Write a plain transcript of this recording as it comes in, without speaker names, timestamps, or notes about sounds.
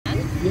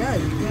Yeah,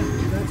 you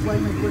can. That's why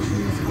my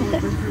question is how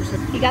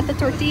adventurous. He got the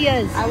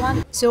tortillas. I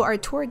want. So our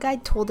tour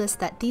guide told us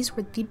that these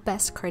were the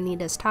best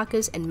carnitas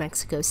tacos in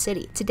Mexico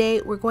City.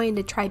 Today, we're going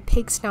to try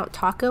pig snout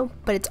taco,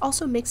 but it's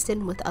also mixed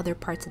in with other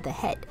parts of the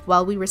head.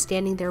 While we were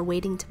standing there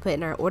waiting to put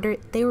in our order,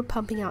 they were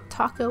pumping out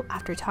taco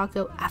after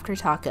taco after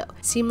taco.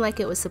 Seemed like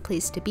it was the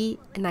place to be,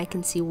 and I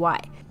can see why.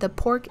 The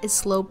pork is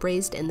slow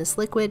braised in this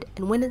liquid,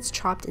 and when it's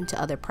chopped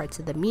into other parts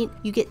of the meat,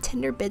 you get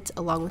tender bits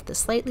along with the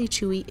slightly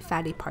chewy,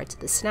 fatty parts of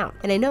the snout.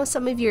 And I know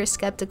some of you are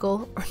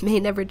skeptical or may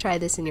never try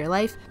this in your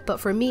life, but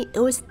for me, it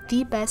was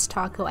the best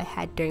taco I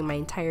had during my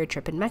entire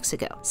trip in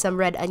Mexico. Some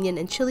red onion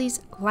and chilies,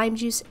 lime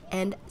juice,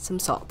 and some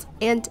salt.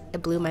 And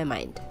it blew my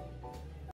mind.